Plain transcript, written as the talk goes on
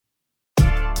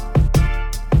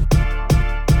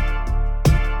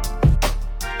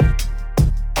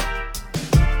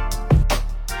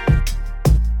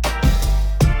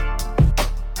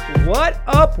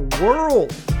up,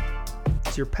 world?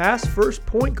 It's your past first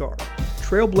point guard,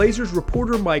 Trailblazers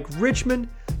reporter Mike Richmond.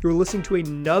 You're listening to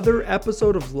another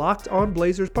episode of Locked On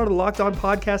Blazers, part of the Locked On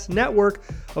Podcast Network,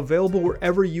 available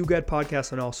wherever you get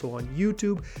podcasts and also on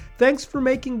YouTube. Thanks for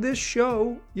making this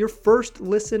show your first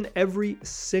listen every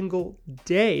single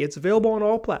day. It's available on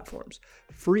all platforms,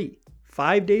 free,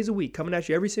 5 days a week, coming at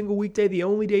you every single weekday, the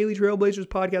only daily Trailblazers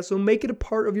podcast. So make it a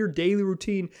part of your daily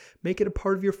routine, make it a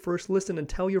part of your first listen, and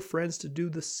tell your friends to do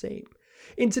the same.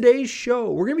 In today's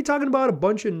show, we're going to be talking about a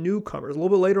bunch of newcomers. A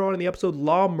little bit later on in the episode,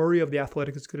 Law Murray of The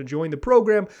Athletic is going to join the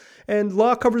program, and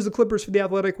Law covers the Clippers for The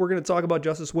Athletic. We're going to talk about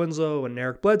Justice Winslow and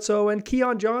Eric Bledsoe and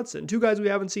Keon Johnson, two guys we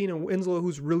haven't seen, and Winslow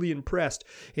who's really impressed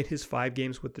in his 5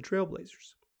 games with the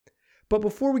Trailblazers. But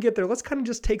before we get there, let's kind of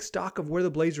just take stock of where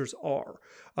the Blazers are.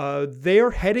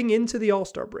 They're heading into the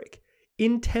All-Star break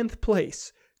in 10th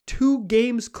place, 2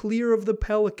 games clear of the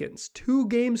Pelicans, 2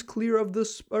 games clear of the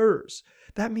Spurs.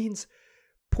 That means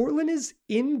Portland is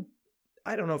in,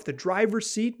 I don't know if the driver's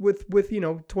seat with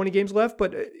 20 games left,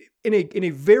 but in a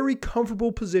very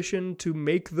comfortable position to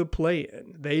make the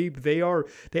play-in. They are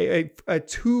a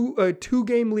two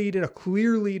game lead and a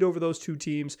clear lead over those two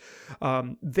teams.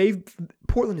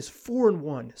 Portland is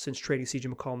 4-1 since trading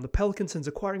CJ McCollum. The Pelicans, since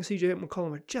acquiring CJ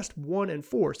McCollum, are just 1-4.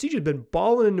 CJ's been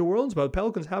balling in New Orleans, but the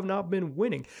Pelicans have not been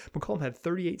winning. McCollum had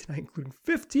 38 tonight, including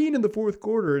 15 in the fourth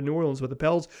quarter in New Orleans, but the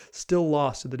Pels still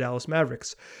lost to the Dallas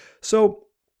Mavericks. So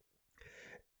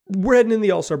we're heading in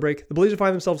the All-Star break. The Blazers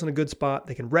find themselves in a good spot.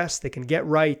 They can rest. They can get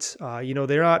right.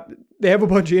 They have a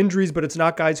bunch of injuries, but it's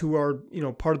not guys who are,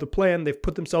 part of the plan. They've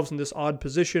put themselves in this odd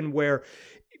position where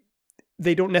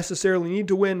they don't necessarily need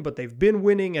to win, but they've been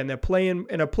winning, and they're playing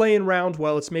in a play-in round.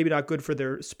 While it's maybe not good for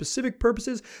their specific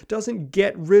purposes, doesn't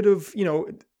get rid of,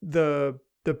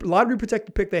 the lottery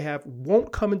protected pick they have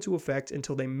won't come into effect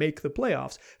until they make the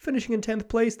playoffs. Finishing in 10th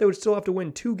place, they would still have to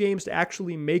win 2 games to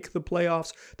actually make the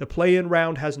playoffs. The play-in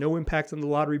round has no impact on the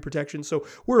lottery protection, so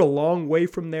we're a long way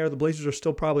from there. The Blazers are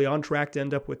still probably on track to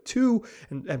end up with 2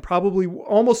 and probably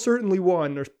almost certainly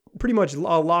 1. They're pretty much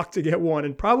locked to get 1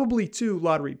 and probably 2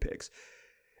 lottery picks.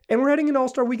 And we're heading into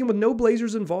All-Star Weekend with no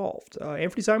Blazers involved.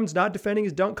 Anthony Simons not defending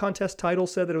his dunk contest title,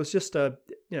 said that it was just a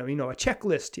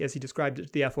checklist, as he described it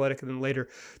to The Athletic, and then later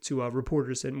to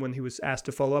reporters. And when he was asked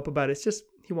to follow up about it, it's just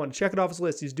he wanted to check it off his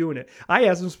list. He's doing it. I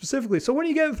asked him specifically, so when do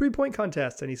you get a 3-point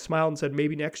contest? And he smiled and said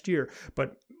maybe next year.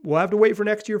 But we'll have to wait for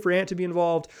next year for Ant to be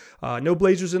involved. No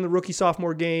Blazers in the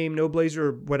rookie-sophomore game. No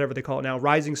Blazer, whatever they call it now,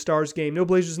 Rising Stars game. No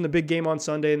Blazers in the big game on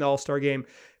Sunday in the All-Star game.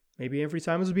 Maybe Anthony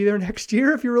Simons will be there next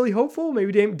year if you're really hopeful.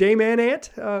 Maybe Dame and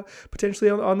Ant potentially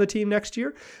on the team next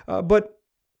year. But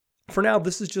for now,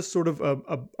 this is just sort of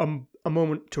a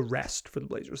moment to rest for the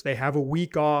Blazers. They have a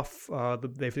week off.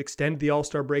 They've extended the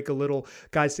All-Star break a little.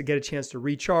 Guys to get a chance to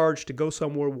recharge, to go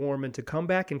somewhere warm, and to come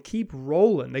back and keep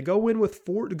rolling. They go into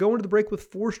the break with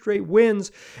 4 straight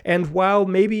wins. And while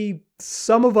maybe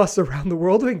some of us around the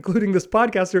world, including this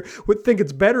podcaster, would think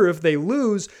it's better if they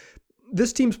lose,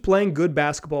 this team's playing good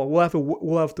basketball.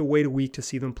 We'll have to wait a week to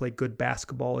see them play good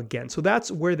basketball again. So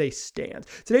that's where they stand.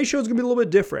 Today's show is going to be a little bit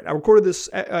different. I recorded this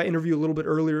interview a little bit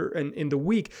earlier in the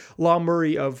week. Law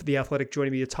Murray of The Athletic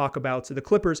joining me to talk about the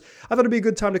Clippers. I thought it'd be a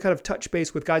good time to kind of touch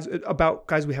base with guys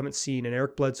we haven't seen, and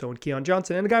Eric Bledsoe and Keon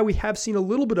Johnson, and a guy we have seen a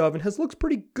little bit of and has looked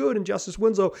pretty good in Justice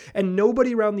Winslow, and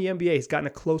nobody around the NBA has gotten a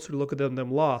closer look at them than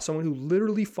Law, someone who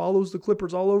literally follows the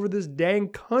Clippers all over this dang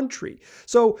country.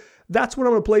 So that's what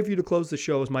I'm going to play for you to close the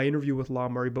show, is my interview with Law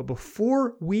Murray. But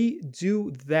before we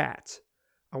do that,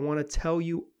 I want to tell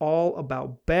you all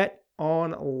about Bet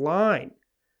Online.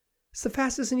 It's the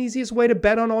fastest and easiest way to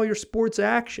bet on all your sports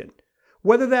action.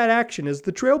 Whether that action is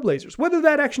the Trailblazers, whether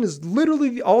that action is literally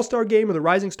the All-Star game or the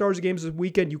Rising Stars games this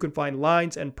weekend, you can find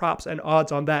lines and props and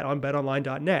odds on that on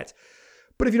betonline.net.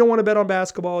 But if you don't want to bet on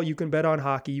basketball, you can bet on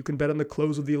hockey. You can bet on the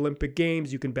close of the Olympic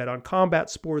Games. You can bet on combat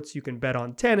sports. You can bet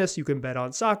on tennis. You can bet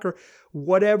on soccer.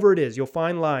 Whatever it is, you'll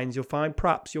find lines. You'll find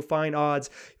props. You'll find odds.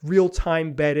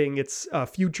 Real-time betting. It's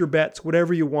future bets.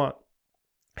 Whatever you want.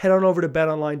 Head on over to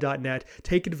betonline.net.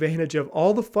 Take advantage of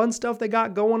all the fun stuff they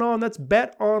got going on. That's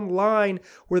Bet Online,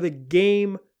 where the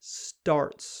game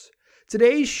starts.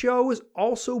 Today's show is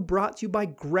also brought to you by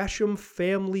Gresham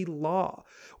Family Law.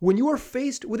 When you are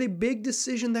faced with a big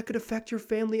decision that could affect your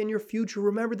family and your future,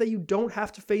 remember that you don't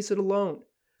have to face it alone.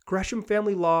 Gresham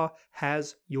Family Law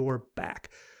has your back.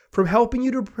 From helping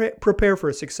you to prepare for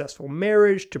a successful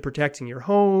marriage, to protecting your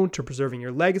home, to preserving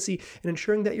your legacy, and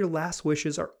ensuring that your last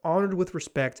wishes are honored with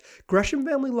respect, Gresham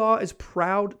Family Law is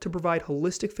proud to provide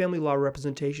holistic family law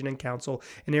representation and counsel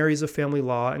in areas of family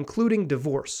law, including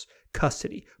divorce,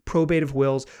 custody, probate of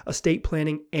wills, estate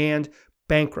planning, and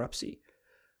bankruptcy.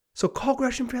 So call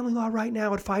Gresham Family Law right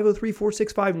now at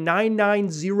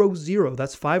 503-465-9900.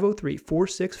 That's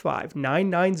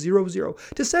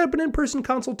 503-465-9900 to set up an in-person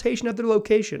consultation at their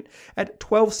location at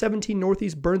 1217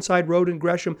 Northeast Burnside Road in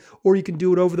Gresham, or you can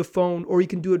do it over the phone, or you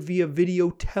can do it via video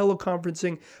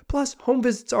teleconferencing. Plus, home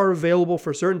visits are available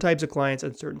for certain types of clients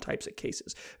and certain types of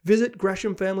cases. Visit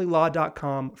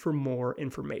GreshamFamilyLaw.com for more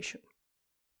information.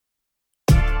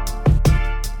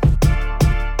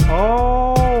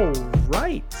 All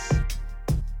right.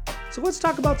 So let's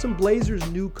talk about some Blazers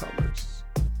newcomers.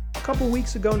 A couple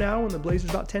weeks ago now,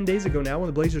 about 10 days ago now, when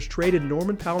the Blazers traded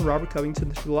Norman Powell and Robert Covington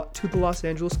to the Los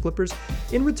Angeles Clippers,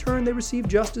 in return they received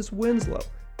Justice Winslow,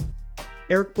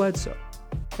 Eric Bledsoe,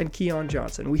 and Keon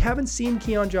Johnson. We haven't seen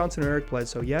Keon Johnson or Eric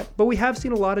Bledsoe yet, but we have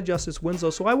seen a lot of Justice Winslow,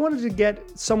 so I wanted to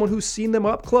get someone who's seen them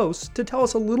up close to tell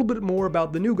us a little bit more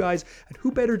about the new guys, and who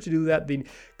better to do that than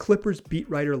Clippers beat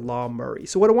writer Law Murray.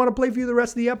 So what I want to play for you the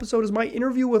rest of the episode is my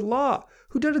interview with Law,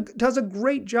 who does a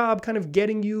great job kind of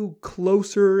getting you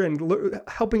closer and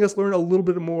helping us learn a little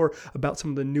bit more about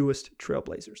some of the newest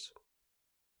Trailblazers.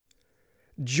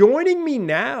 Joining me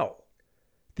now,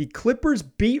 the Clippers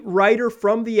beat writer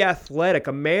from The Athletic,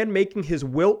 a man making his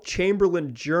Wilt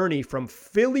Chamberlain journey from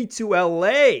Philly to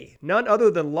LA, none other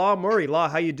than Law Murray. Law,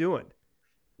 how you doing?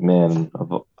 Man,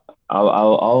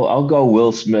 I'll go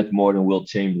Will Smith more than Wilt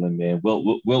Chamberlain, man.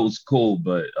 Wilt was cool,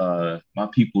 but my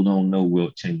people don't know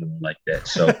Wilt Chamberlain like that.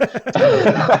 So,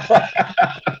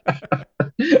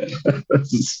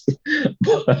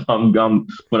 but I'm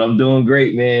doing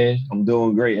great, man. I'm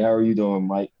doing great. How are you doing,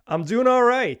 Mike? I'm doing all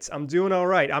right. I'm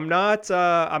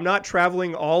not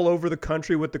traveling all over the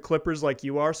country with the Clippers like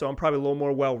you are, so I'm probably a little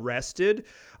more well rested.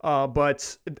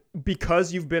 But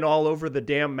because you've been all over the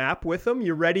damn map with them,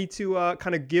 you're ready to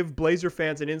kind of give Blazer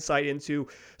fans an insight into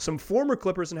some former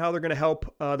Clippers and how they're going to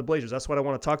help the Blazers. That's what I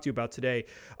want to talk to you about today.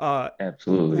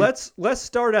 Absolutely. Let's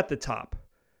start at the top.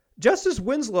 Justice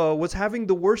Winslow was having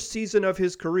the worst season of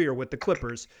his career with the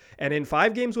Clippers, and in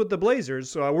 5 games with the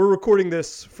Blazers, we're recording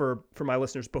this for my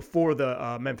listeners before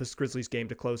the Memphis Grizzlies game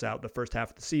to close out the first half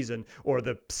of the season, or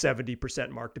the 70%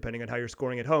 mark, depending on how you're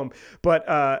scoring at home.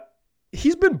 But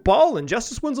he's been balling.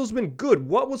 Justice Winslow's been good.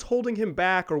 What was holding him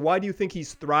back, or why do you think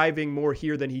he's thriving more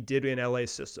here than he did in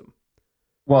LA's system?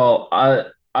 Well,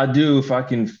 I do if I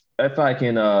can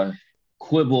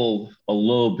quibble a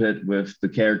little bit with the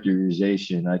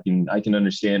characterization. I can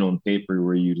understand on paper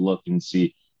where you look and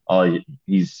see, oh,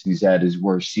 he's had his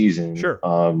worst season. Sure.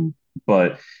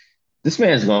 But this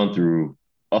man's gone through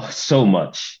so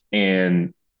much,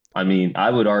 and I mean,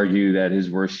 I would argue that his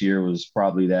worst year was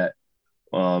probably that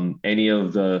any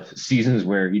of the seasons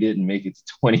where he didn't make it to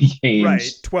 20 games.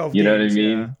 Right, 12 You know games, what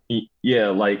I mean? Yeah,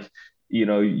 like,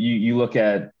 you look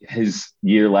at his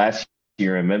year last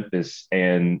year in Memphis,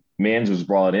 and Mans was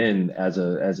brought in as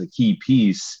a key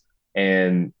piece,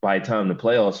 and by the time the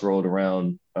playoffs rolled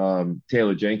around,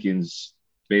 Taylor Jenkins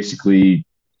basically,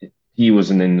 he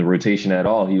wasn't in the rotation at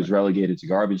all. He was relegated to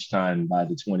garbage time by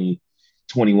the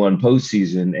 2021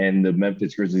 postseason, and the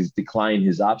Memphis Grizzlies declined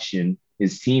his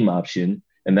team option,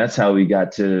 and that's how he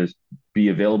got to be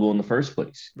available in the first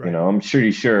place. Right. I'm pretty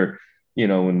sure,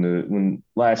 when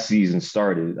last season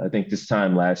started, I think this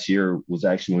time last year was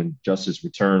actually when Justice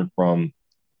returned from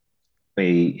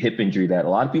a hip injury that a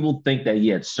lot of people think that he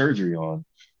had surgery on,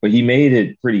 but he made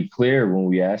it pretty clear when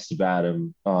we asked about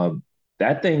him,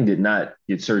 that thing did not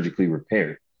get surgically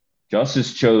repaired.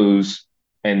 Justice chose,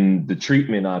 and the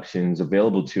treatment options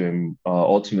available to him,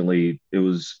 ultimately, it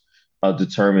was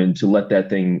determined to let that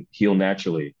thing heal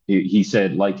naturally. He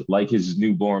said, like his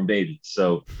newborn baby.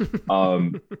 So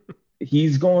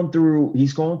he's going through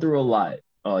a lot.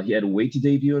 He had to wait to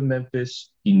debut in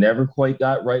Memphis. He never quite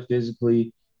got right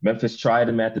physically. Memphis tried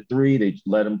him at the 3. They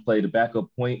let him play the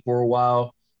backup point for a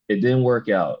while. It didn't work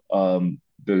out.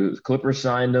 The Clippers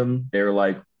signed him. They were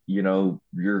like, you're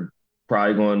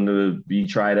probably going to be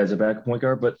tried as a backup point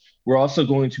guard, but we're also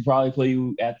going to probably play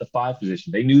you at the 5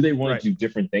 position. They knew they wanted to do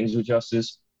different things with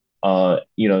Justice.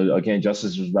 Again,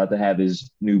 Justice was about to have his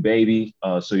new baby,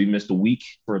 so he missed a week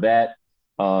for that.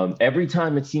 Every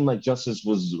time it seemed like Justice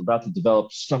was about to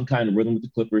develop some kind of rhythm with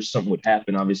the Clippers, something would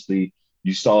happen. Obviously,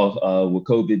 you saw what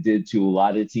COVID did to a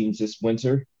lot of teams this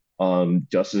winter.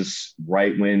 Justice,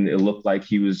 right when it looked like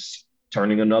he was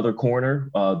turning another corner,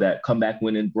 that comeback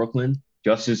win in Brooklyn,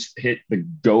 Justice hit the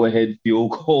go-ahead field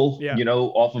goal,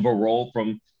 off of a roll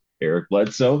from Eric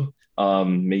Bledsoe.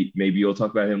 Maybe you'll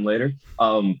talk about him later.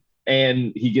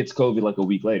 And he gets COVID like a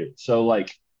week later. So,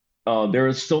 there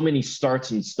are so many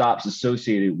starts and stops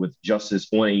associated with Justice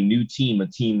on a new team, a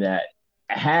team that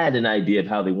had an idea of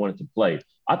how they wanted to play.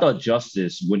 I thought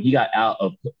Justice, when he got out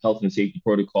of health and safety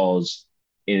protocols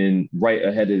in right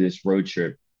ahead of this road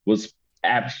trip was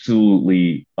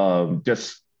absolutely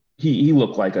just he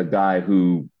looked like a guy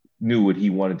who knew what he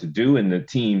wanted to do, and the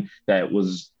team that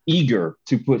was eager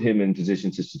to put him in position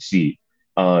to succeed.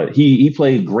 He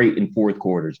played great in fourth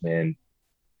quarters, man.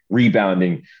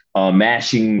 Rebounding,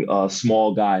 mashing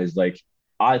small guys. Like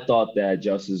I thought that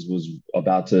Justice was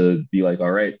about to be like,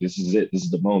 all right, this is it. This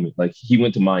is the moment. Like he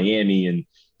went to Miami and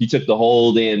he took the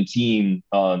whole damn team,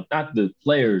 not the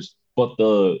players, but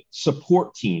the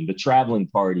support team, the traveling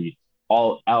party,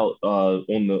 all out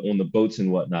on the boats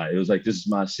and whatnot. It was like this is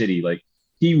my city. Like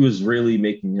he was really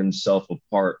making himself a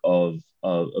part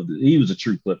he was a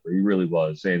true Clipper. He really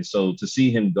was. And so to see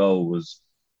him go was,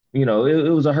 it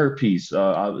was a hurt piece.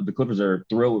 The Clippers are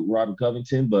thrilled with Robert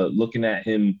Covington, but looking at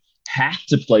him have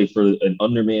to play for an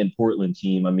undermanned Portland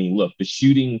team. I mean, look, the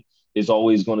shooting is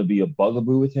always going to be a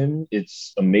bugaboo with him.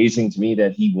 It's amazing to me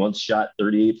that he once shot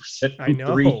 38% from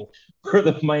three for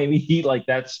the Miami Heat. Like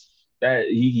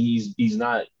he's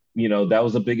not, that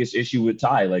was the biggest issue with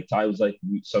Ty. Like Ty was like,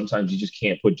 sometimes you just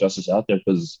can't put Justice out there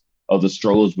because of the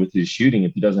struggles with his shooting.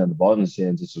 If he doesn't have the ball in his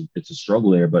hands, it's a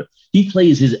struggle there. But he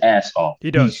plays his ass off.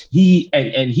 He does.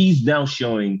 And he's now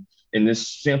showing in this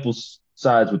sample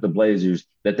size with the Blazers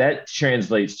that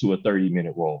translates to a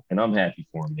 30-minute role, and I'm happy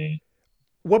for him, man.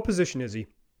 What position is he?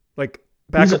 Like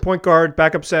backup point guard,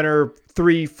 backup center,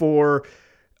 3, 4.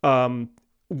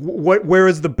 Where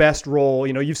is the best role?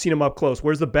 You've seen him up close.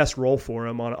 Where's the best role for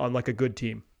him on like a good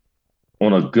team?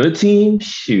 On a good team,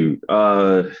 shoot.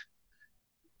 On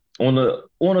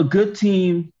a good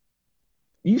team,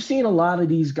 you've seen a lot of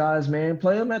these guys, man.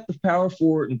 Play him at the power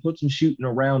forward and put some shooting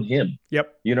around him.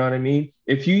 Yep. You know what I mean?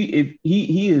 If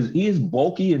he is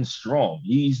bulky and strong.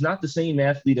 He's not the same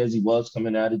athlete as he was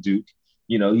coming out of Duke.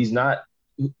 He's not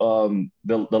the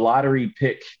lottery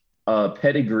pick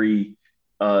pedigree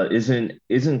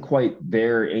isn't quite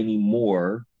there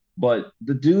anymore. But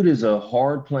the dude is a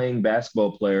hard playing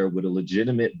basketball player with a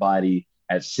legitimate body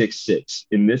at 6'6".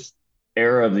 In this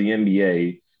era of the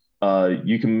NBA,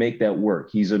 you can make that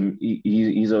work. He's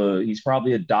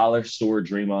probably a dollar store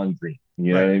Draymond Green.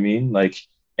 You know what I mean? Like,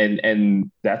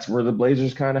 and that's where the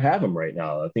Blazers kind of have him right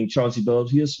now. I think Chauncey Billups,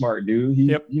 he's a smart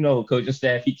dude. Coaching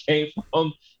staff he came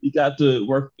from. He got to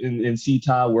work and see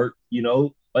Ty work.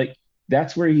 Like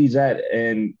that's where he's at.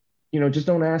 And just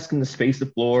don't ask him to space the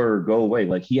floor or go away.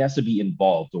 Like he has to be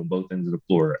involved on both ends of the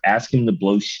floor. Ask him to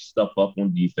blow stuff up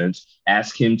on defense.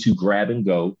 Ask him to grab and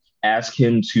go. Ask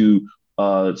him to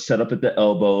set up at the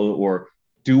elbow or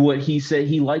do what he said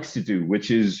he likes to do,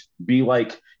 which is be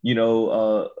like,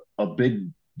 a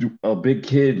big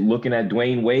kid looking at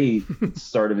Dwayne Wade at the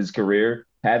start of his career,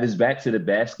 have his back to the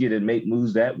basket and make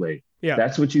moves that way. Yeah.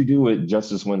 That's what you do with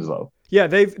Justice Winslow. Yeah,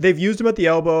 they've used him at the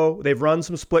elbow. They've run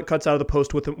some split cuts out of the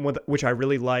post with him, which I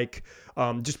really like.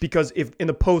 Just because if in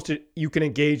the post you can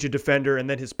engage a defender, and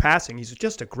then his passing, he's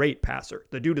just a great passer.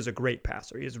 The dude is a great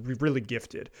passer. He is really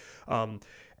gifted.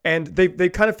 And they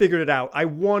kind of figured it out. I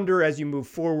wonder as you move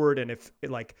forward, and if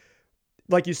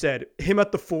like you said, him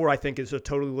at the 4, I think is a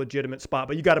totally legitimate spot,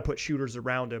 but you got to put shooters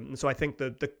around him. And so I think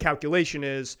the calculation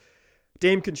is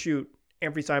Dame can shoot,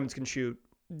 Anthony Simons can shoot,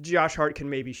 Josh Hart can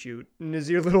maybe shoot,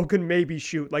 Nazir Little can maybe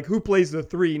shoot. Like who plays the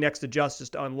 3 next to Justice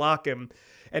to unlock him?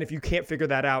 And if you can't figure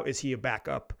that out, is he a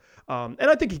backup? And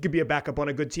I think he could be a backup on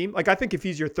a good team. Like I think if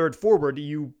he's your third forward,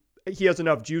 he has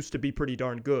enough juice to be pretty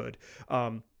darn good.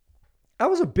 I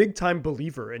was a big time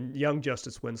believer in young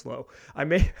Justice Winslow. I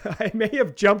may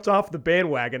have jumped off the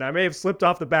bandwagon. I may have slipped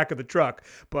off the back of the truck,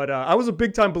 but I was a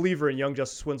big time believer in young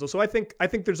Justice Winslow. So I think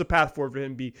there's a path forward for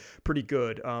him to be pretty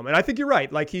good. And I think you're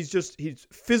right. Like he's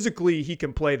physically he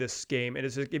can play this game, and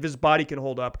if his body can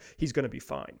hold up, he's going to be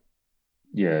fine.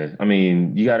 Yeah, I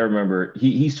mean, you got to remember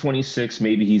he's 26.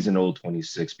 Maybe he's an old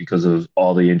 26 because of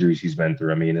all the injuries he's been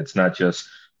through. I mean, it's not just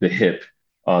the hip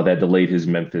that delayed his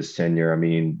Memphis tenure. I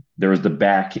mean, there was the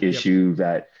back issue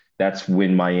that's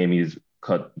when Miami's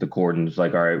cut the cord and was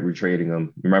like, all right, we're trading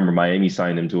him. Remember, Miami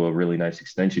signed him to a really nice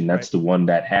extension. That's the one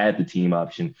that had the team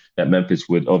option that Memphis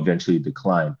would eventually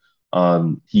decline.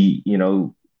 That's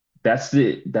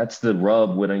the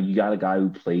rub when you got a guy who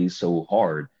plays so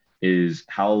hard is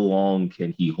how long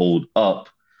can he hold up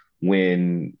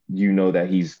when you know that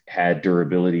he's had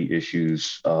durability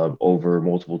issues over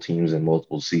multiple teams and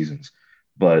multiple seasons.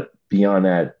 But beyond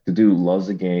that, the dude loves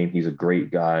the game. He's a great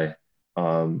guy,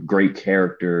 great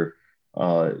character.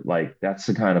 Like that's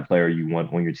the kind of player you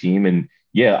want on your team. And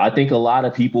yeah, I think a lot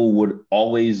of people would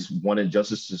always want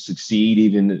Justice to succeed,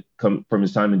 even come from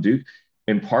his time in Duke,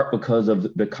 in part because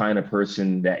of the kind of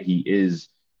person that he is.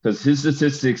 Because his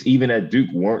statistics, even at Duke,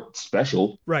 weren't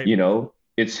special. Right.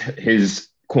 It's his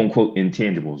quote unquote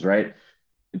intangibles, right?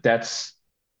 that's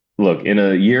look, in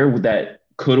a year that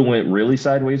could have went really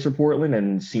sideways for Portland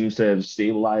and seems to have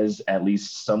stabilized at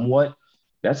least somewhat,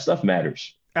 that stuff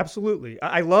matters. Absolutely.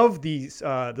 I love the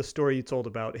story you told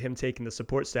about him taking the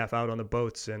support staff out on the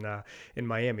boats in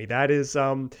Miami. That is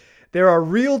there are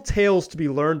real tales to be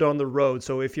learned on the road.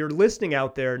 So if you're listening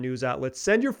out there, news outlets,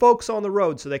 send your folks on the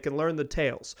road so they can learn the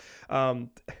tales. Um,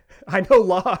 I know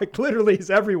law literally is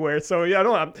everywhere. So yeah,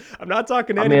 no, I'm not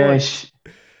talking to I mean, anyone.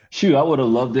 shoot, I would have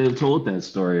loved to have told that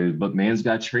story, but Mans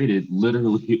got traded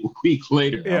literally a week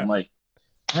later. Yeah. I'm like,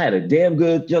 I had a damn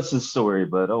good Justice story,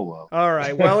 but oh well. All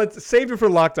right. Well, it's saved it for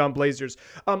Locked On Blazers.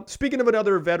 Speaking of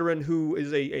another veteran who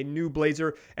is a new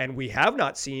Blazer and we have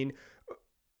not seen,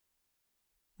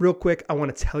 real quick, I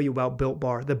want to tell you about Built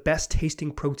Bar, the best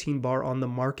tasting protein bar on the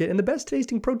market and the best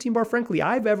tasting protein bar, frankly,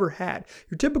 I've ever had.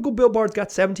 Your typical Built Bar's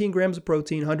got 17 grams of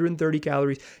protein, 130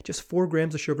 calories, just 4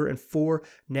 grams of sugar, and 4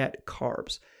 net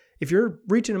carbs. If you're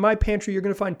reaching in my pantry, you're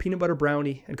going to find peanut butter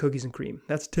brownie and cookies and cream.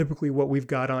 That's typically what we've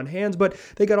got on hands, but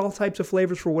they got all types of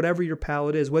flavors for whatever your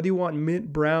palate is, whether you want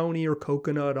mint brownie or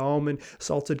coconut, almond,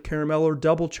 salted caramel, or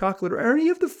double chocolate, or any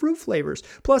of the fruit flavors.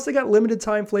 Plus, they got limited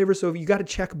time flavors, so you got to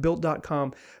check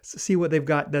built.com to see what they've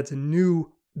got that's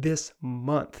new this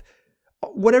month.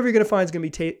 Whatever you're going to find is going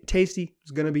to be tasty. It's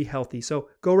going to be healthy. So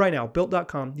go right now,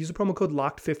 built.com. Use the promo code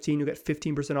LOCKED15. You'll get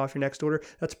 15% off your next order.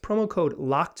 That's promo code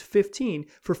LOCKED15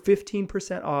 for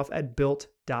 15% off at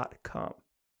built.com.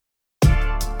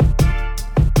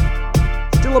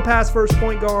 Still a pass first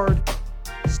point guard.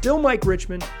 Still Mike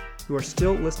Richmond. You are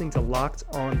still listening to Locked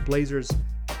On Blazers.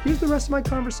 Here's the rest of my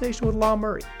conversation with Law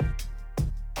Murray.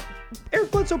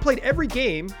 Eric Bledsoe played every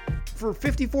game for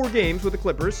 54 games with the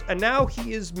Clippers, and now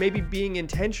he is maybe being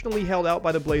intentionally held out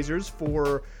by the Blazers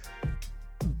for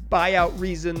buyout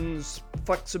reasons,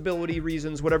 flexibility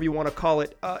reasons, whatever you want to call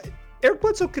it. Eric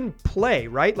Bledsoe can play,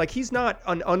 right? Like, he's not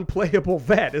an unplayable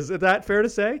vet. Is that fair to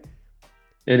say?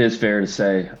 It is fair to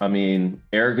say. I mean,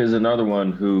 Eric is another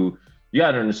one who you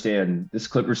got to understand this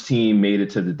Clippers team made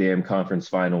it to the damn conference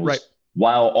finals Right.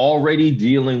 while already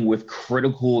dealing with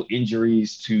critical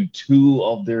injuries to two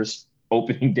of their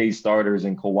opening day starters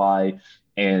in Kawhi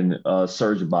and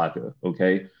Serge Ibaka.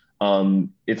 Okay.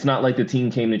 It's not like the team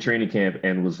came to training camp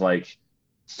and was like,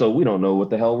 so we don't know what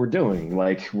the hell we're doing.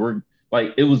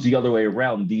 It was the other way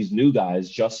around. These new guys,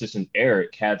 Justice and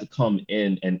Eric, had to come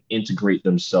in and integrate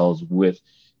themselves with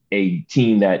a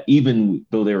team that, even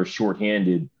though they were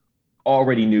shorthanded,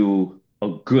 already knew a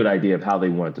good idea of how they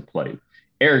wanted to play.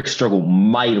 Eric struggled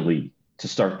mightily to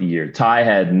start the year. Ty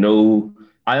had no.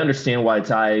 I understand why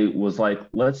Ty was like,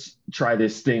 let's try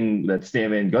this thing that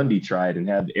Stan Van Gundy tried and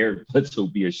have Eric Bledsoe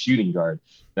be a shooting guard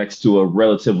next to a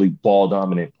relatively ball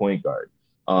dominant point guard.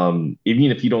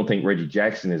 Even if you don't think Reggie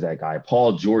Jackson is that guy,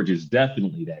 Paul George is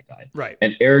definitely that guy. Right.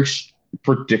 And Eric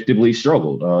predictably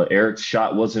struggled. Eric's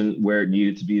shot wasn't where it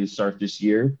needed to be to start this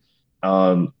year.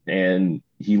 And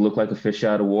he looked like a fish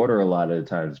out of water a lot of the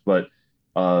times. But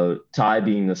Ty,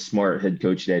 being the smart head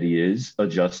coach that he is,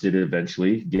 adjusted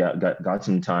eventually, got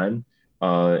some time.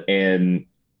 And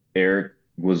Eric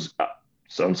was,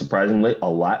 unsurprisingly, a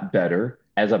lot better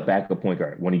as a backup point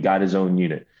guard when he got his own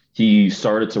unit. He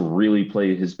started to really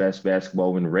play his best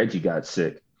basketball when Reggie got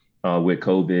sick with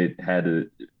COVID, had to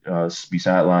be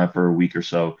sidelined for a week or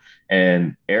so.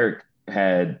 And Eric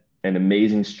had an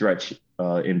amazing stretch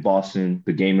in Boston,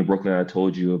 the game in Brooklyn I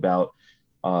told you about.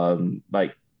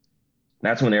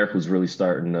 That's when Eric was really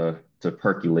starting to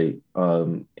percolate.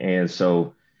 And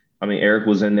so, I mean, Eric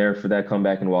was in there for that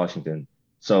comeback in Washington.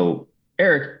 So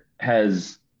Eric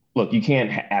look, you can't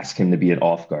ask him to be an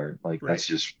off guard. Like, Right. that's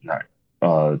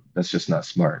just not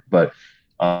smart. But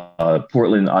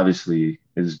Portland obviously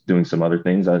is doing some other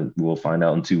things. We'll find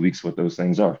out in 2 weeks what those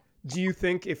things are. Do you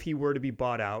think if he were to be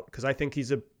bought out, because I think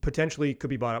he's potentially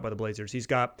could be bought out by the Blazers. He's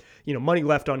got money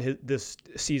left on this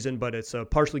season, but it's a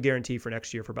partially guaranteed for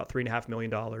next year for about $3.5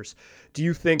 million. Do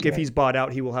you think if he's bought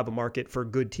out, he will have a market for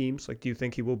good teams? Like, do you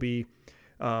think he will be?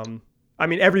 I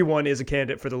mean, everyone is a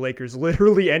candidate for the Lakers.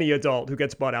 Literally any adult who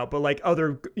gets bought out, but like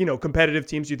other competitive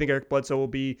teams, do you think Eric Bledsoe will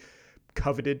be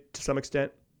coveted to some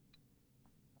extent?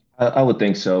 I would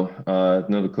think so. I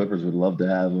know the Clippers would love to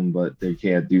have him, but they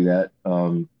can't do that.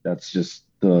 That's just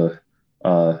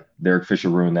Derek Fisher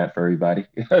ruined that for everybody.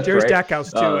 Jerry Right?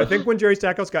 Stackhouse too. I think when Jerry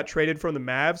Stackhouse got traded from the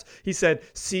Mavs, he said,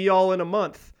 "See y'all in a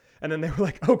month," and then they were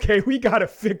like, "Okay, we got to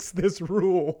fix this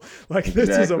rule. Like, this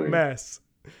is a Exactly. mess."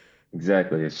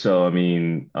 Exactly. So, I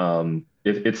mean,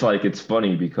 it's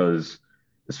funny because,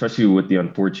 especially with the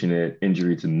unfortunate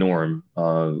injury to Norm,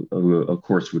 who of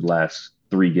course would last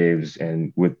 3 games,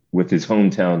 and with his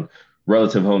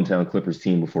relative hometown Clippers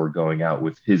team before going out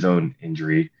with his own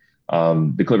injury,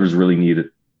 The Clippers really need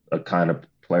a kind of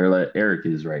player that Eric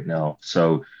is right now.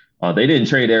 So they didn't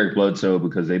trade Eric Bledsoe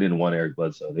because they didn't want Eric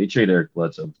Bledsoe. They traded Eric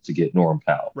Bledsoe to get Norm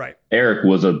Powell. Right. Eric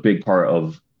was a big part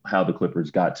of how the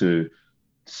Clippers got to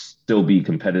still be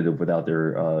competitive without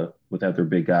their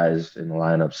big guys in the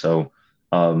lineup. So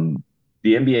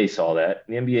the NBA saw that.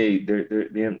 The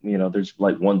NBA, there's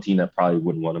like one team that probably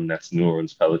wouldn't want him. That's New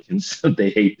Orleans Pelicans. They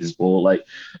hate this bull. Like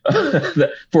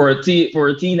for a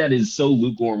team that is so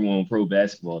lukewarm on pro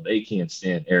basketball, they can't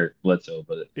stand Eric Bledsoe.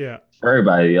 But yeah, for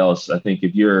everybody else, I think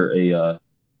if you're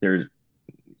there's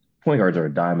point guards are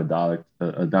a dime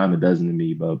a dozen to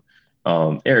me, but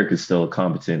Eric is still a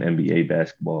competent NBA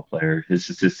basketball player. His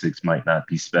statistics might not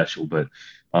be special, but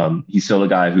he's still a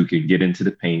guy who can get into the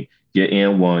paint, get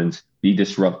and ones, be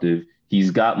disruptive. He's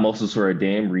got muscles for a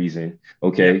damn reason.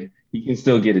 Okay. Yeah. He can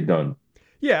still get it done.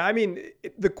 Yeah, I mean,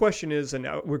 the question is, and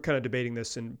we're kind of debating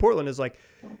this in Portland, is like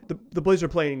the Blazers are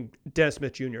playing Dennis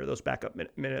Smith Jr. those backup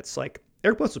minutes. Like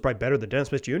Eric Bledsoe is probably better than Dennis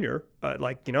Smith Jr.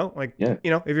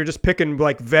 If you're just picking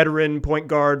like veteran point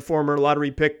guard, former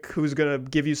lottery pick, who's gonna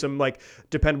give you some like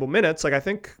dependable minutes, like I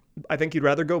think you'd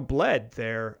rather go Bled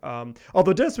there.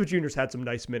 Although Dennis Smith Jr.'s had some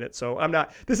nice minutes, so I'm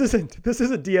not. This isn't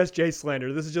DSJ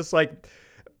slander. This is just like,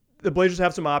 the Blazers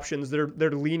have some options. They're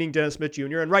leaning Dennis Smith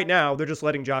Jr. And right now they're just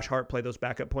letting Josh Hart play those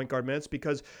backup point guard minutes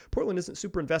because Portland isn't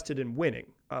super invested in winning.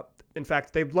 In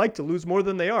fact, they'd like to lose more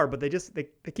than they are, but they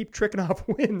keep tricking off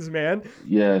wins, man.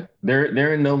 Yeah,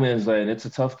 they're in no man's land. It's a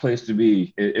tough place to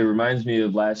be. It reminds me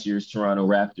of last year's Toronto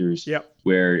Raptors. Yep.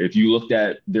 Where if you looked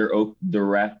at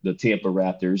the Tampa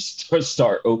Raptors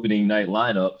start opening night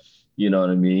lineup, you know what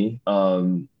I mean?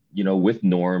 With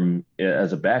Norm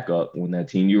as a backup on that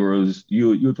team, you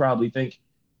would probably think,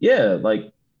 yeah,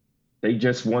 like they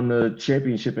just won the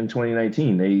championship in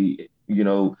 2019. They,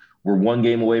 were one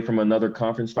game away from another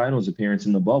conference finals appearance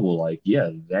in the bubble. Like,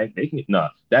 yeah,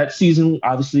 that season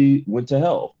obviously went to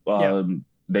hell.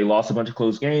 They lost a bunch of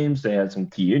close games. They had some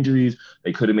key injuries.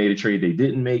 They could have made a trade they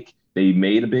didn't make. They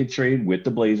made a big trade with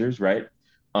the Blazers, right?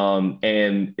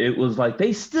 And it was like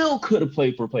they still could have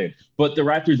played for play, but the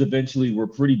Raptors eventually were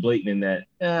pretty blatant in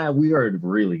that we are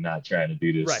really not trying to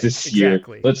do this year.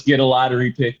 Let's get a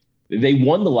lottery pick. They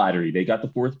won the lottery. They got the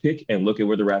 4th pick, and look at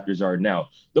where the Raptors are now.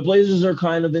 The Blazers are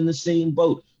kind of in the same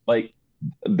boat. Like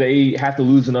they have to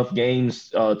lose enough games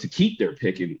to keep their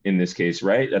pick in this case,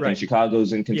 right? I think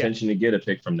Chicago's in contention to get a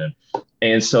pick from them.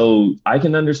 And so I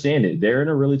can understand it. They're in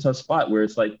a really tough spot where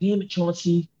it's like, damn it,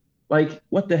 Chauncey. Like,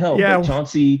 what the hell? Yeah. But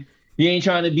Chauncey, he ain't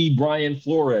trying to be Brian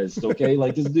Flores, okay?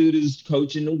 Like, this dude is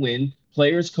coaching to win.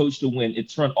 Players coach to win.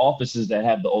 It's front offices that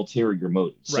have the ulterior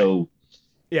motive. Right. So,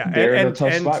 yeah, they're in a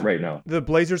tough spot right now. The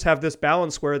Blazers have this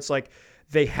balance where it's like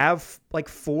they have like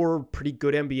 4 pretty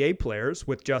good NBA players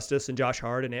with Justice and Josh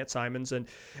Hart and Ant Simons and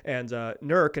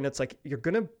Nurk, and it's like you're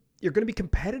gonna be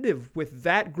competitive with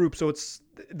that group. So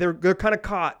they're kind of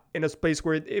caught in a space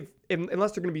where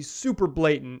unless they're going to be super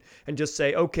blatant and just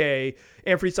say, okay,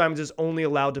 Anthony Simons is only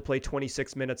allowed to play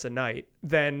 26 minutes a night,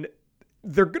 then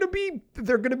they're going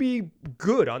to be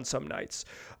good on some nights.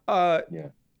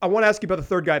 I want to ask you about the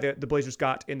third guy that the Blazers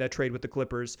got in that trade with the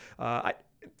Clippers.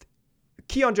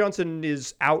 Keon Johnson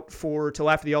is out till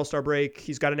after the All-Star break.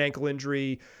 He's got an ankle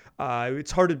injury.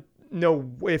 It's hard to know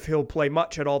if he'll play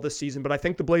much at all this season, but I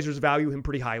think the Blazers value him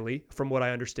pretty highly. From what I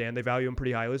understand, they value him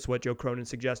pretty highly. It's what Joe Cronin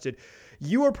suggested.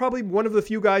 You are probably one of the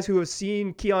few guys who have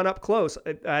seen Keon up close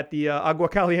at the Agua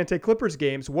Caliente Clippers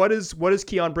games. What does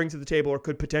Keon bring to the table, or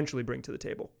could potentially bring to the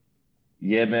table?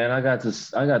 Yeah, man, I got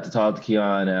to talk to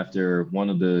Keon after one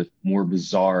of the more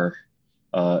bizarre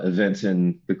events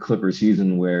in the Clippers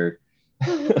season where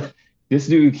this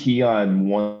dude Keon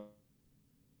one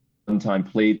time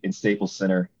played in Staples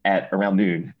Center at around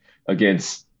noon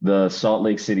against the Salt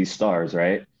Lake City Stars,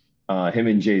 right? Him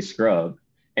and Jay Scrubb.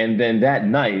 And then that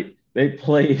night they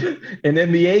played an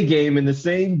NBA game in the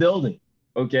same building.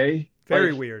 Okay.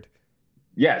 Very weird.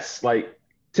 Yes. Like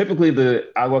typically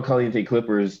the Agua Caliente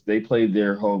Clippers, they played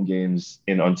their home games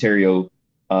in Ontario,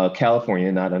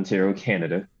 California, not Ontario,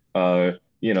 Canada.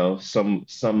 Some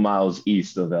miles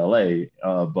east of LA,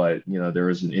 but there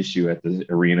was an issue at the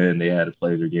arena and they had to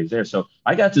play their games there. So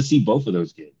I got to see both of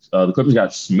those games. The Clippers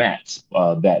got smacked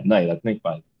that night, I think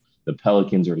by the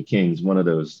Pelicans or the Kings, one of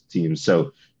those teams.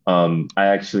 So I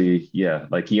actually,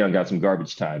 like Keon got some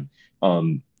garbage time.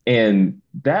 And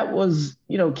that was,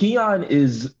 Keon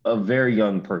is a very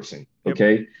young person.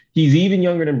 Okay. Yep. He's even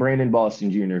younger than Brandon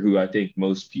Boston Jr., who I think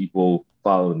most people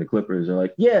following the Clippers are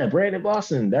like, yeah, Brandon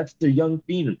Boston, that's the young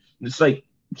phenom. It's like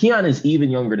Keon is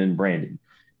even younger than Brandon.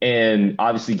 And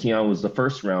obviously Keon was the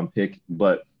first round pick,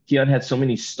 but Keon had so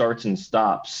many starts and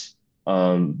stops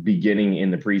beginning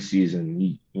in the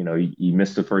preseason. He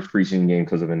missed the first preseason game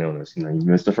because of an illness. He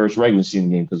missed the first regular season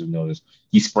game because of an illness.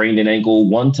 He sprained an ankle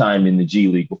one time in the G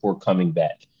League before coming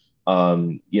back.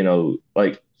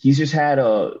 Like he's just had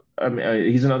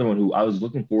he's another one who I was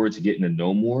looking forward to getting to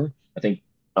know more. I think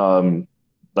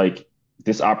like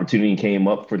this opportunity came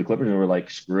up for the Clippers and we're like,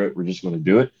 screw it, we're just going to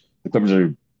do it. The Clippers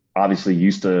are obviously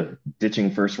used to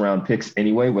ditching first round picks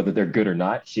anyway, whether they're good or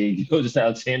not. Shai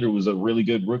Gilgeous-Alexander was a really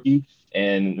good rookie.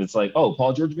 And it's like, oh,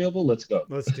 Paul George available? Let's go.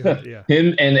 Let's do it, yeah.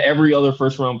 Him and every other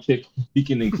first round pick he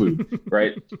can include,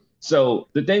 right? So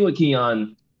the thing with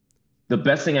Keon, the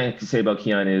best thing I can say about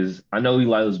Keon is I know he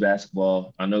loves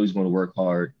basketball. I know he's going to work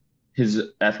hard. His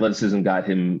athleticism got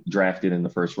him drafted in the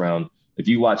first round. If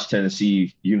you watch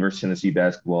University of Tennessee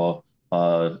basketball,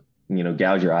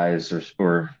 gouge your eyes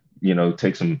or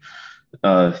take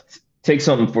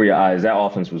something for your eyes. That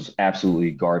offense was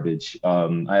absolutely garbage.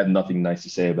 I have nothing nice to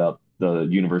say about the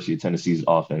University of Tennessee's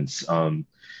offense.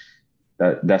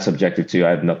 That's subjective too. I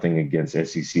have nothing against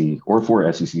SEC or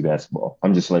for SEC basketball.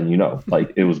 I'm just letting you know,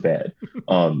 like it was bad.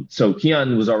 So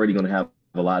Keon was already going to have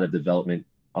a lot of development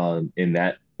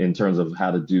in terms of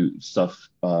how to do stuff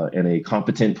in a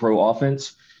competent pro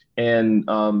offense. And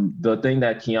the thing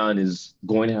that Keon is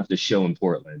going to have to show in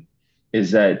Portland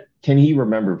is that can he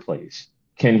remember plays?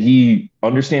 Can he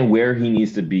understand where he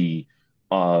needs to be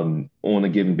on a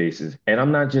given basis? And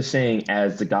I'm not just saying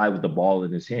as the guy with the ball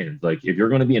in his hands. Like if you're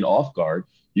going to be an off guard,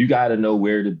 you got to know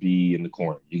where to be in the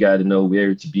corner. You got to know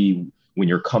where to be when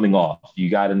you're coming off. You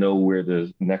got to know where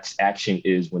the next action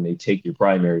is when they take your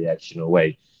primary action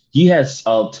away. He has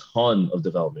a ton of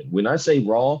development. When I say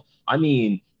raw, I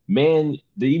mean, man,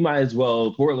 you might as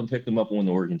well Portland picked him up on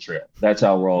the Oregon Trail. That's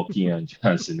how raw Keon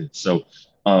Johnson is. So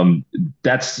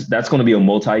that's going to be a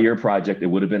multi-year project. It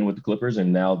would have been with the Clippers,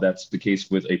 and now that's the case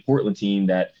with a Portland team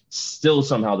that still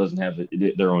somehow doesn't have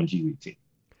their own G League team.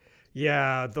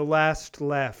 Yeah, the last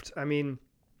left. I mean,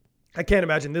 I can't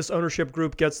imagine this ownership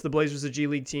group gets the Blazers a G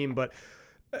League team, but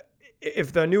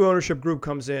if the new ownership group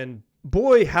comes in,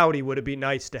 boy, howdy, would it be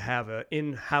nice to have an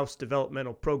in-house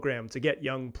developmental program to get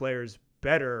young players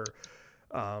better.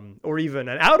 Or even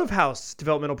an out-of-house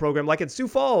developmental program like at Sioux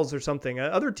Falls or something.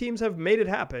 Other teams have made it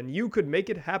happen. You could make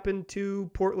it happen to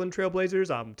Portland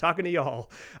Trailblazers. I'm talking to y'all.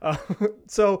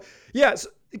 So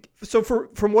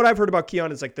from what I've heard about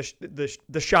Keon, is like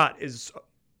the shot is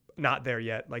not there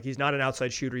yet. Like he's not an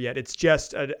outside shooter yet. It's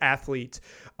just an athlete.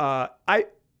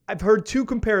 I've heard two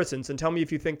comparisons, and tell me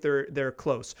if you think they're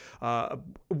close.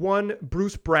 One,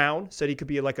 Bruce Brown said he could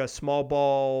be like a small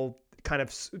ball kind of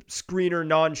screener,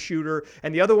 non-shooter.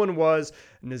 And the other one was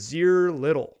Nasir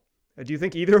Little. Do you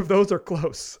think either of those are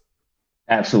close?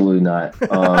 Absolutely not.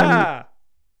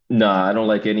 No, I don't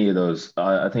like any of those.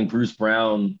 I think Bruce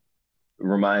Brown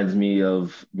reminds me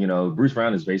of, Bruce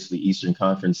Brown is basically Eastern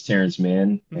Conference Terrence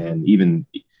Mann. Mm-hmm. And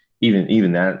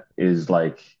even that is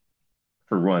like,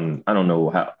 for one, I don't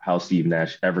know how Steve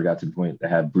Nash ever got to the point to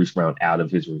have Bruce Brown out of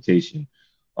his rotation.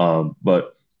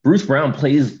 But Bruce Brown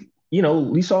plays,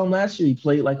 we saw him last year. He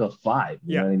played like a 5.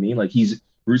 You know what I mean? Like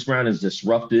Bruce Brown is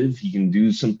disruptive. He can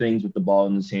do some things with the ball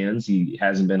in his hands. He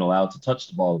hasn't been allowed to touch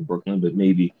the ball in Brooklyn, but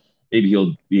maybe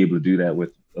he'll be able to do that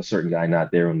with a certain guy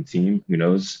not there on the team. Who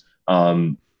knows?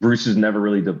 Bruce has never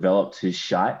really developed his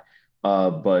shot.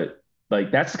 But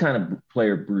like that's the kind of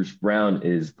player Bruce Brown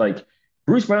is. Like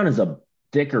Bruce Brown is a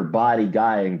thicker body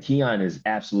guy, and Keon is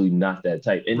absolutely not that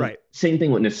type. And same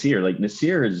thing with Nasir. Like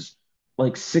Nasir is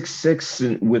like 6'6"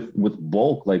 and with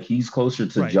bulk. Like he's closer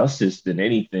to Justice than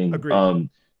anything. Agreed.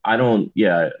 I don't.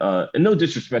 Yeah. And no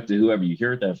disrespect to whoever you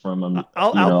hear that from.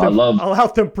 I'll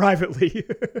out them privately.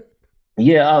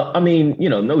 Yeah. I mean,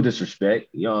 no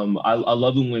disrespect. I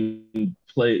love them when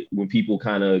people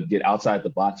kind of get outside the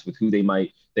box with who they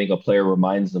might think a player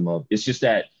reminds them of. It's just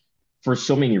that for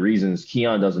so many reasons,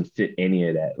 Keon doesn't fit any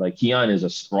of that. Like Keon is a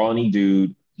scrawny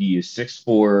dude. He is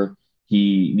 6'4".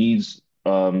 He needs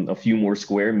a few more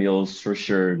square meals for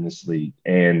sure in this league.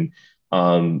 And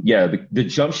the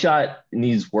jump shot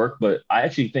needs work, but I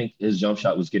actually think his jump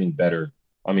shot was getting better.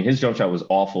 I mean, his jump shot was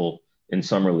awful in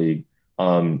summer league.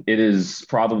 It is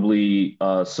probably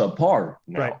subpar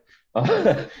now.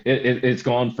 Right. It's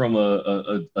gone from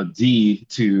a D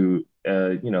to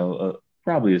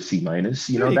probably a C-.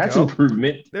 That's go.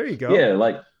 Improvement. There you go.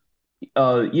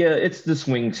 Yeah, it's the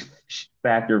swing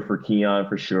factor for Keon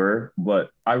for sure, but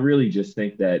I really just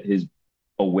think that his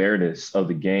awareness of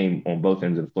the game on both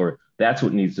ends of the floor, that's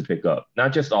what needs to pick up.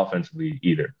 Not just offensively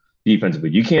either, defensively.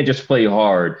 You can't just play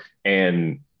hard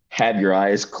and have your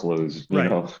eyes closed,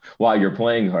 while you're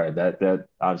playing hard. That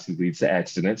obviously leads to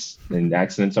accidents, and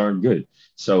accidents aren't good.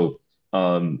 So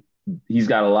he's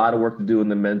got a lot of work to do in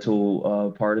the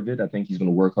mental part of it. I think he's going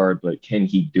to work hard, but can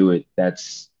he do it?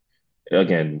 That's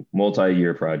again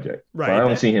multi-year project. So I Right.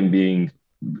 don't see him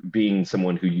being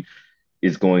someone who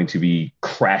is going to be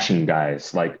crashing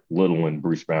guys like Little and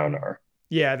Bruce Brown are.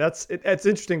 Yeah, it's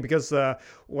interesting because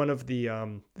one of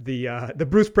the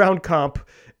Bruce Brown comp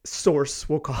source,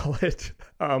 we'll call it.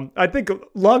 I think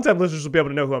longtime listeners will be able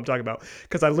to know who I'm talking about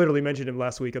because I literally mentioned him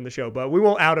last week on the show, but we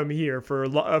won't out him here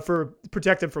for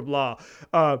protected from law.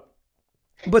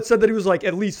 But said that he was like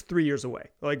at least 3 years away.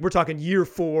 Like we're talking year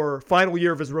 4, final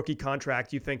year of his rookie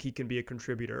contract. You think he can be a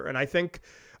contributor? And I think,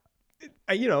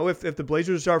 if the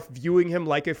Blazers are viewing him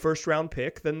like a first round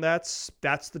pick, then that's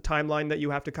the timeline that you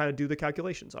have to kind of do the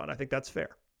calculations on. I think that's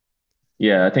fair.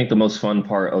 Yeah, I think the most fun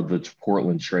part of the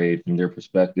Portland trade from their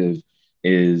perspective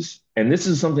is, and this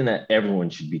is something that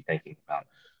everyone should be thinking about,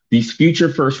 these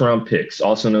future first round picks,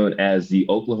 also known as the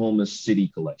Oklahoma City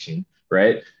collection,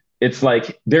 right? It's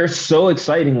like they're so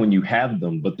exciting when you have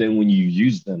them, but then when you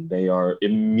use them, they are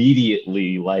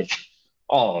immediately like,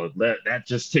 oh, that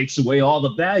just takes away all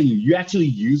the value. You actually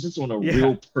use this on a Yeah.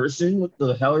 real person? What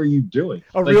the hell are you doing?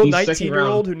 A Like real these second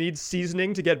 19-year-old round. who needs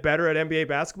seasoning to get better at NBA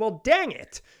basketball? Dang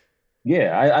it.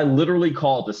 Yeah, I literally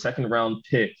called the second round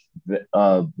pick,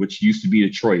 that, which used to be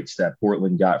Detroit's that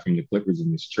Portland got from the Clippers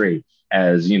in this trade,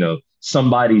 as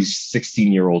somebody's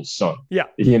 16-year-old son. Yeah.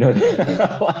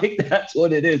 Like that's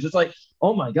what it is. It's like,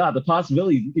 oh my God, the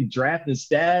possibilities. We can draft and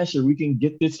stash, or we can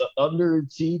get this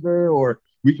underachiever, or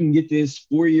we can get this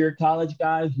 4-year college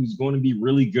guy who's going to be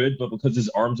really good, but because his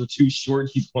arms are too short,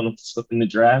 he's going to slip in the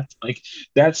draft. Like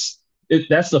that's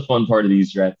that's the fun part of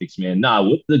these draft picks, man. Nah,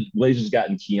 what the Blazers got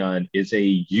in Keon is a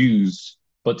used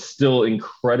but still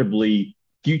incredibly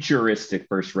futuristic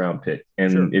first round pick. Sure.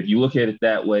 And if you look at it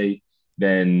that way,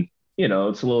 then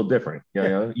it's a little different.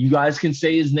 Yeah. You guys can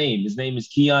say his name. His name is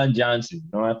Keon Johnson.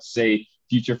 You don't have to say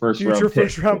future first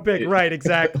round pick. Right,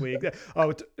 exactly.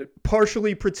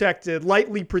 Partially protected,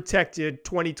 lightly protected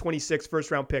 2026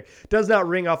 first round pick. Does not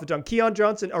ring off the tongue. Keon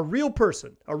Johnson, a real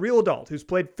person, a real adult who's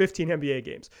played 15 NBA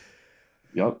games.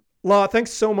 Yep. Law, thanks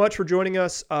so much for joining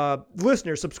us.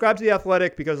 Listeners, subscribe to The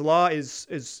Athletic because Law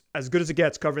is as good as it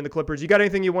gets covering the Clippers. You got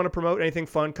anything you want to promote? Anything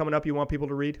fun coming up you want people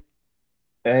to read?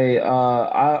 Hey,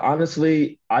 I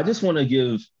honestly, I just want to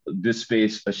give this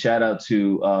space a shout out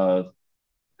to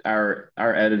our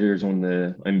editors on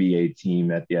the NBA team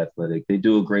at The Athletic. They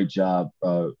do a great job.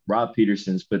 Rob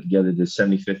Peterson's put together the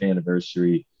 75th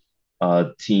anniversary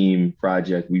team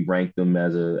project. We ranked them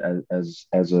as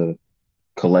a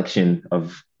collection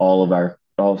of all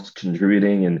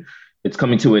contributing, and it's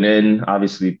coming to an end.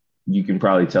 Obviously, you can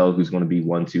probably tell who's going to be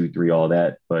 1, 2, 3, all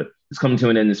that, but it's coming to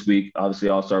an end this week. Obviously,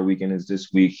 All-Star Weekend is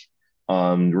this week.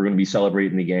 We're going to be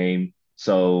celebrating the game.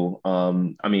 So,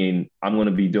 I mean, I'm going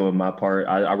to be doing my part.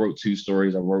 I wrote 2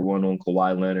 stories. I wrote one on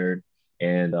Kawhi Leonard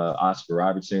and Oscar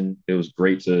Robertson. It was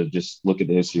great to just look at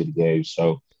the history of the game.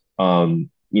 So,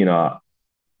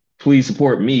 please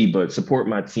support me, but support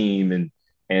my team and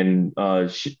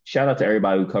shout out to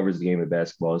everybody who covers the game of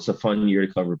basketball. It's a fun year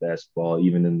to cover basketball,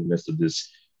 even in the midst of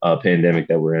this pandemic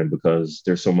that we're in, because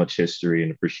there's so much history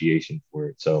and appreciation for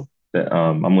it. So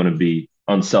I'm going to be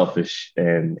unselfish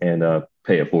and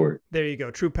pay it forward. There you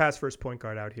go. True pass first point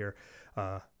guard out here.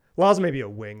 Law's maybe a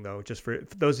wing though, just for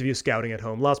those of you scouting at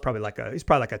home. Law's probably like a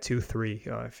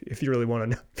 2-3. If you really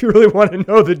want to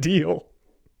know the deal.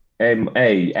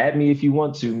 Hey, add me if you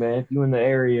want to, man. If you're in the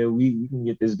area, we can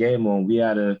get this game on. We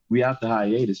out the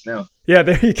hiatus now. Yeah,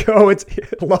 there you go. It's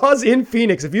Law's in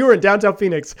Phoenix. If you were in downtown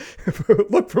Phoenix,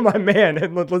 look for my man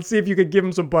and let's see if you could give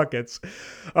him some buckets.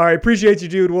 All right, appreciate you,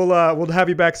 dude. We'll have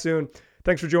you back soon.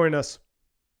 Thanks for joining us.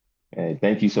 Hey,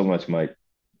 thank you so much, Mike.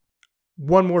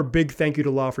 One more big thank you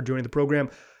to Law for joining the program.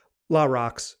 Law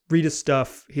rocks. Read his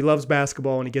stuff. He loves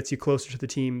basketball and he gets you closer to the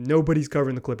team. Nobody's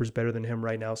covering the Clippers better than him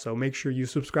right now. So make sure you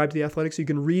subscribe to The Athletic so you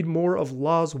can read more of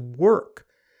Law's work.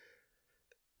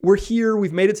 We're here.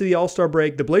 We've made it to the All-Star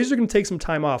break. The Blazers are going to take some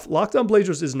time off. Locked On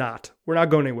Blazers is not. We're not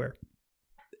going anywhere.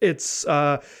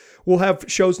 We'll have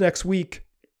shows next week.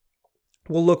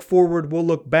 We'll look forward. We'll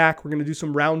look back. We're going to do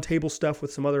some roundtable stuff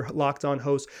with some other Locked On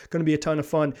hosts. Going to be a ton of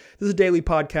fun. This is a daily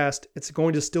podcast. It's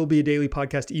going to still be a daily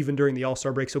podcast even during the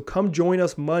All-Star break. So come join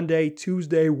us Monday,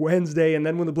 Tuesday, Wednesday, and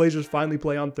then when the Blazers finally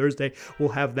play on Thursday, we'll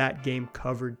have that game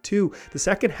covered too. The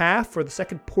second half, or the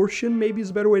second portion, maybe is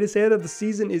a better way to say it, of the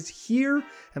season is here,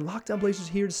 and Locked On Blazers is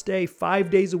here to stay 5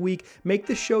 days a week. Make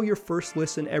the show your first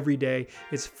listen every day.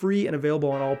 It's free and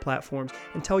available on all platforms.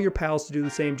 And tell your pals to do the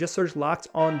same. Just search Locked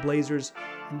On Blazers,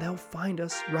 and they'll find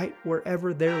us right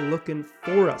wherever they're looking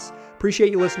for us. Appreciate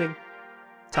you listening.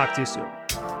 Talk to you soon.